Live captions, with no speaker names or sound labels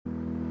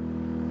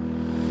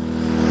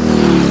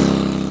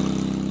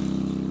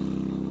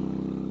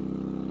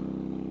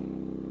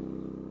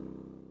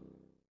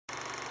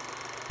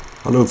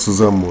Hallo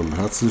zusammen und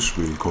herzlich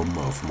willkommen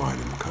auf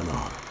meinem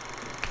Kanal.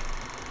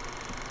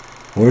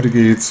 Heute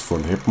geht's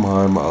von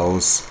Heppenheim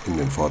aus in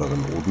den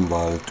Vorderen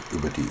Odenwald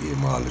über die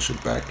ehemalige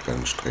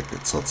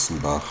Bergrennstrecke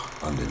Zotzenbach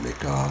an den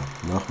Neckar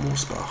nach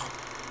Mosbach.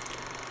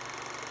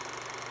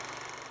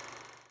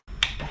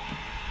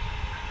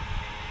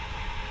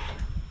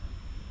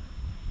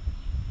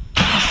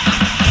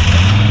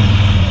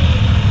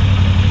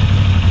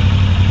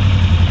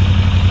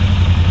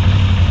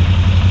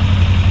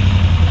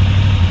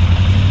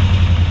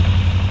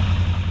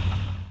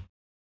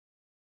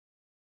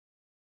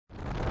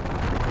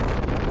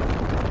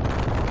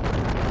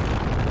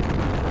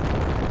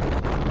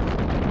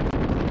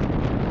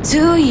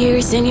 Two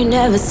years and you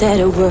never said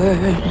a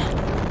word.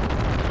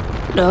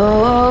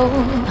 No,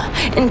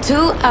 in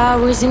 2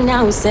 hours you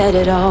now said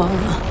it all.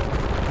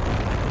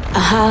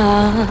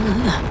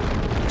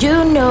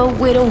 You know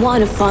we don't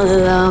wanna fall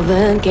in love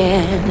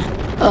again.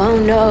 Oh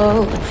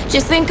no,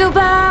 just think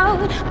about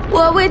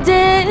what we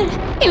did.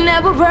 It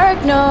never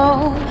worked,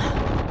 no.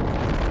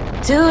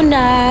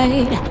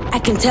 Tonight, I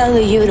can tell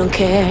that you don't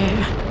care.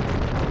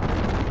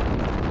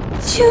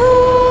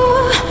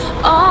 You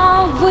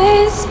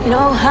always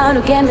know how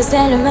to get me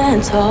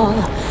sentimental.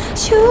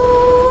 You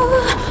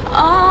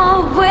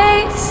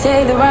always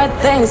say the right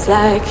things,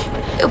 like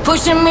you're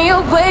pushing me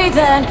away,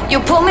 then you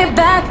pull me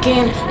back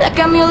in. Like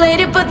I'm your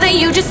lady, but then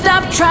you just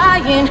stop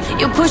trying.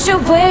 You push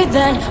away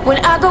then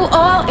when I go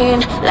all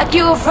in. Like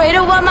you're afraid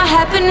of what might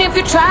happen if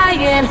you're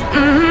trying.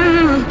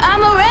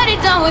 I'm already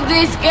done with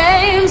these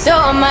games, so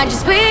I might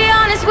just be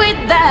honest with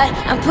that.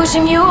 I'm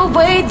pushing you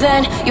away,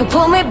 then you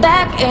pull me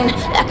back in.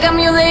 Like I'm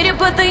your lady,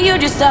 but then you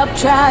just stop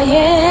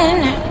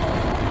trying.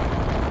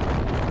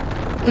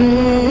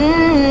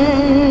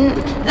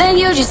 Then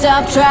you just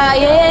stop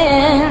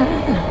trying.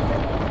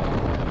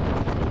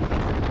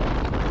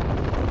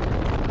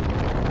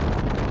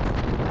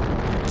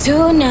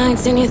 2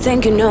 nights and you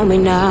think you know me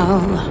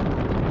now.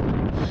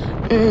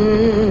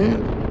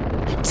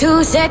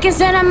 2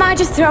 seconds and I might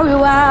just throw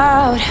you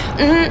out.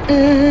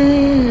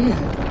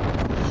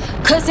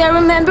 Cause I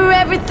remember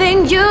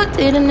everything you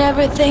did and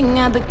everything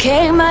I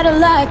became. I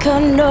don't like her,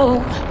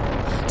 no.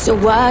 So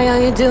why are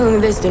you doing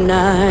this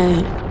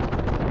tonight?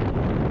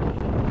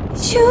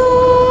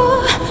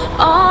 You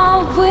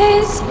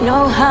always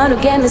know how to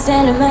get me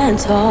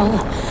sentimental.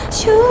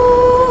 You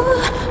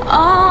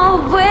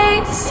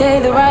always say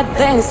the right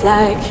things,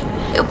 like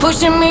you're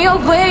pushing me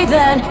away,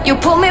 then you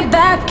pull me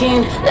back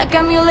in. Like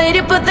I'm your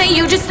lady, but then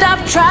you just stop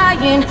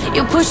trying.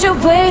 You push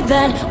away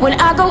then when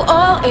I go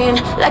all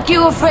in. Like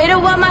you're afraid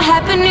of what might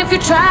happen if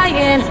you're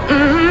trying.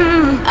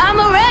 I'm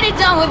already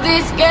done with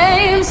this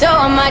game, so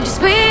I might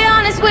just be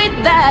honest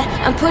with that.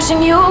 I'm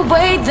pushing you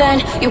away,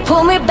 then you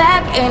pull me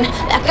back in.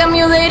 Like I'm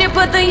your lady,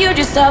 but then you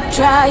just stop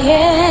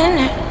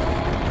trying.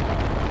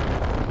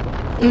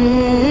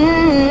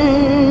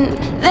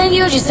 Then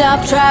you just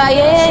stop trying.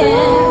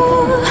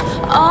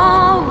 You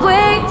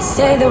always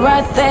say the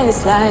right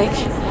things, like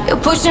you're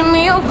pushing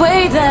me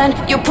away, then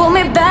you pull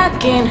me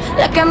back in.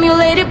 Like I'm your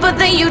lady, but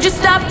then you just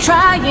stop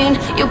trying.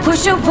 You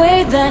push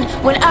away then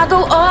when I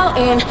go all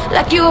in.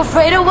 Like you're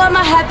afraid of what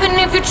might happen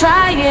if you're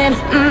trying.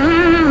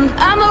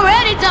 I'm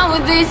already done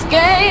with this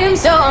game,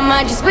 so I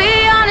might just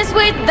be honest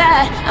with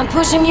that. I'm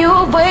pushing you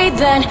away,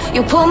 then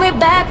you pull me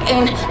back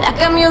in. Like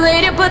I'm your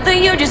lady, but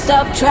then you just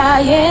stop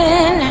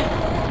trying.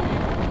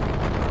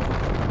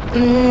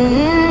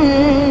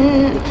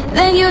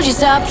 Then you just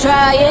stop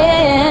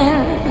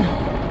trying.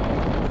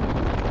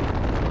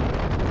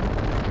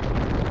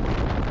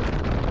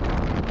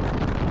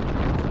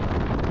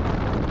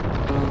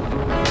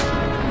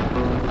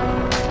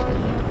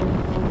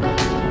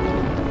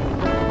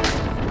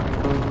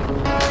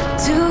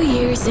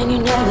 And you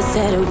never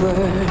said a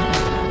word.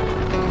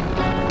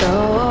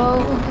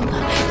 No,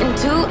 in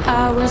 2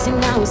 hours and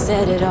now we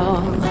said it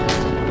all.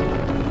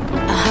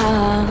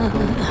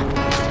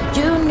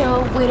 You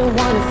know we don't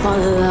wanna fall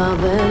in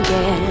love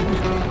again.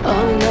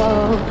 Oh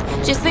no,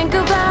 just think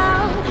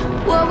about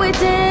what we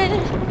did.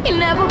 It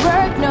never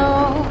worked,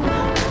 no.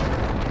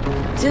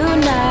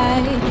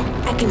 Tonight,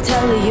 I can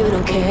tell that you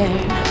don't care.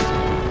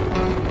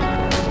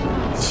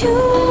 You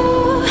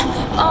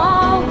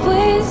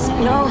always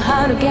know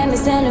how to get me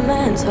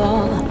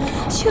sentimental.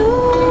 You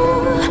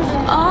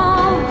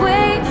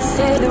always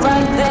say the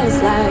right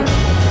things, like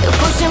you're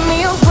pushing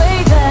me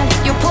away, then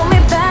you pull me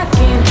back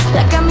in.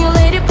 Like I'm your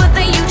lady, but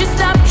then you just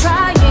stop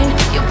trying.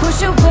 You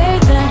push away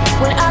then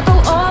when I go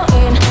all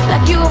in.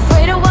 Like you're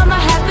afraid of what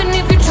might happen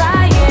if you're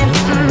trying.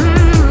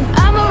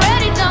 I'm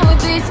already done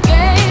with this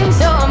game,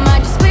 so I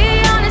might just be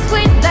honest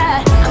with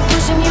that. I'm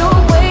pushing you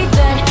away,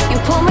 then you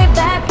pull me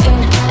back in.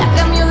 Like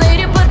I'm your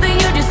lady, but then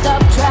you just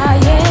stop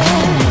trying.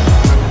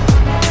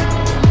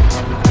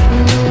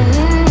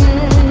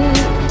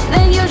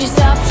 Then you just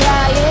stop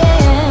trying.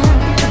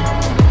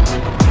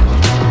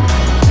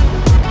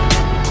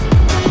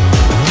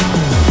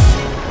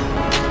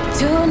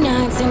 2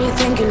 nights and you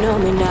think you know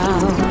me now.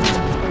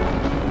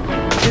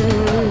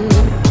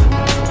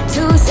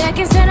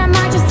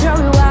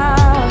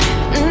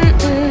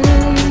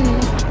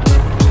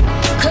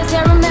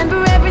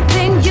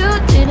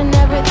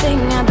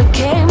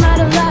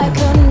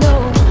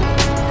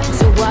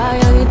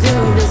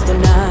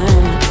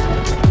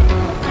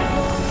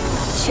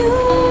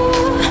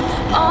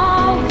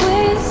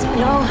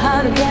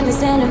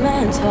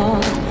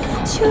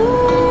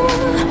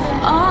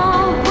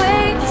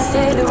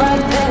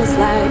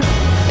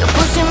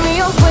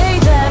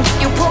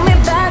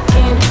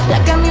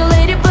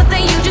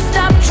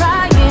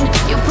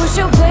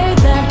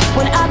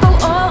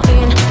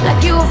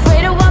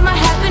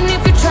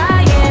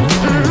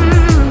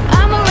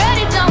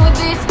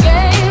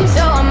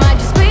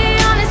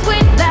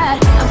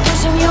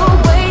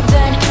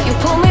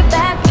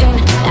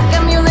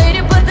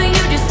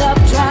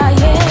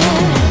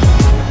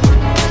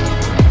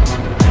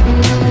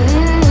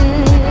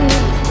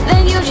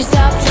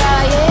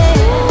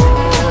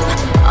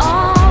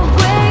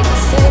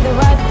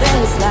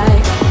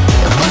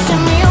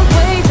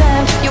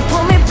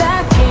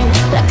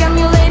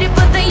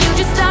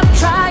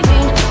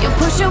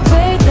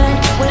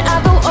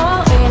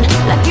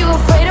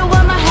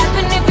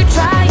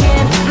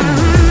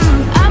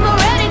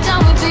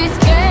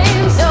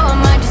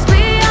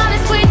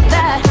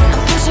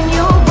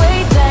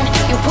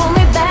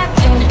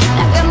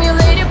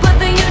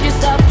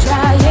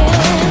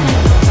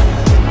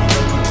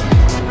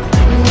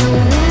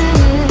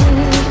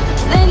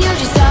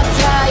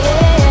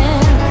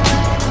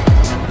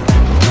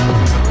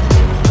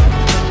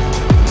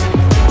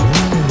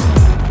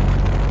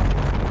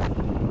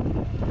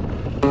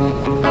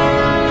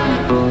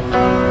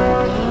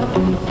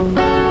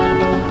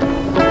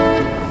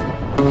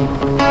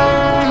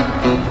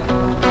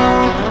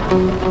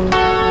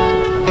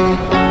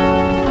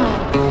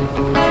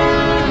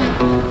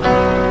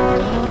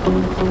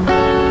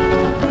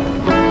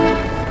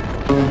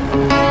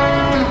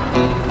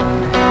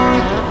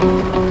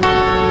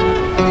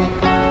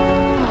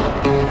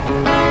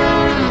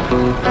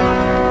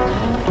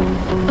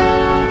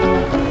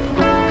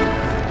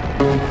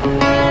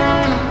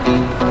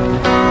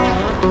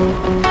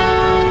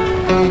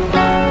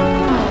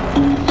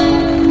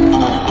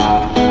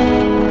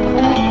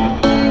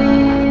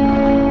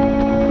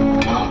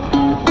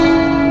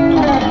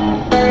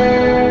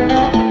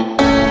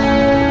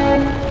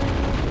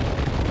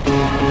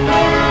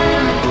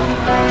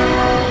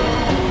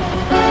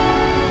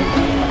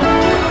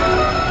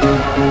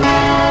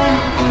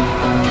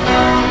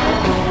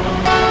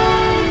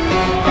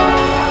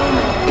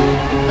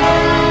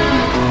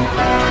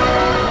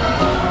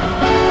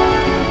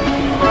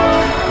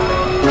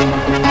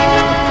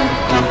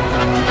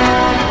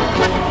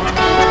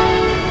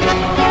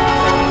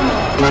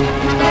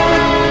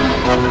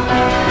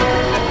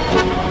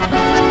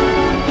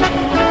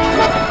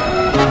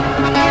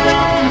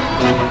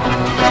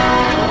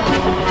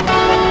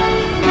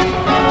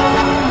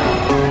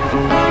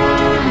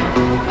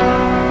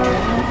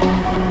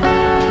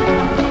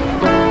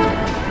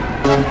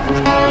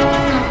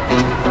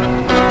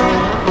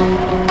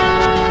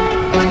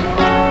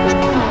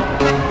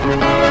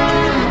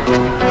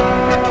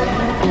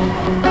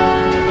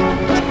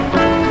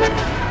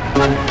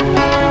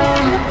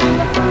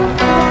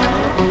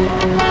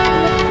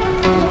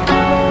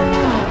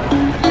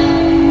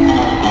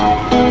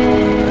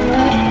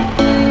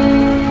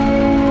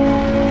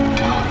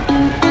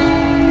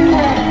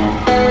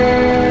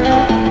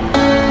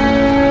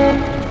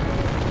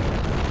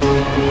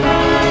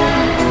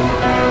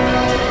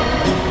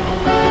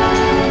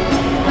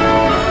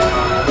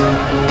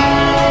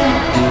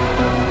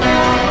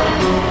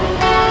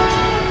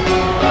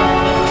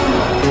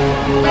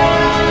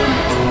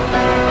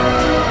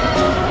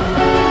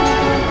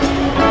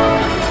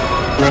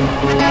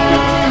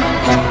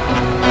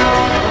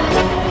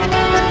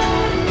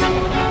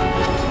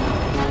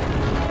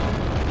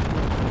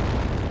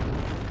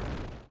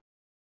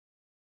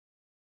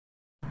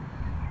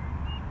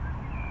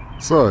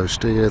 So, ich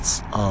stehe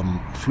jetzt am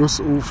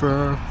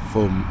Flussufer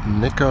vom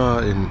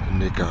Neckar in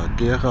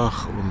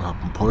Neckar-Gerach und habe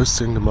ein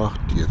Päuschen gemacht.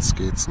 Jetzt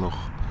geht es noch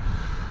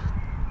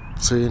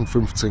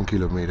 10-15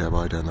 Kilometer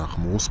weiter nach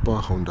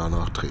Mosbach und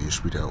danach drehe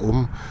ich wieder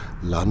um.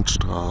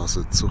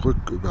 Landstraße zurück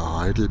über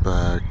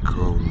Heidelberg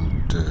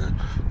und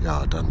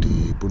ja, dann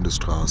die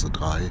Bundesstraße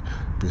 3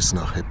 bis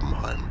nach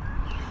Heppenheim.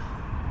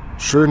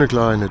 Schöne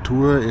kleine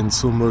Tour, in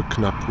Summe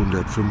knapp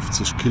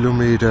 150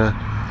 Kilometer.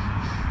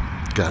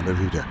 Gerne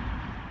wieder.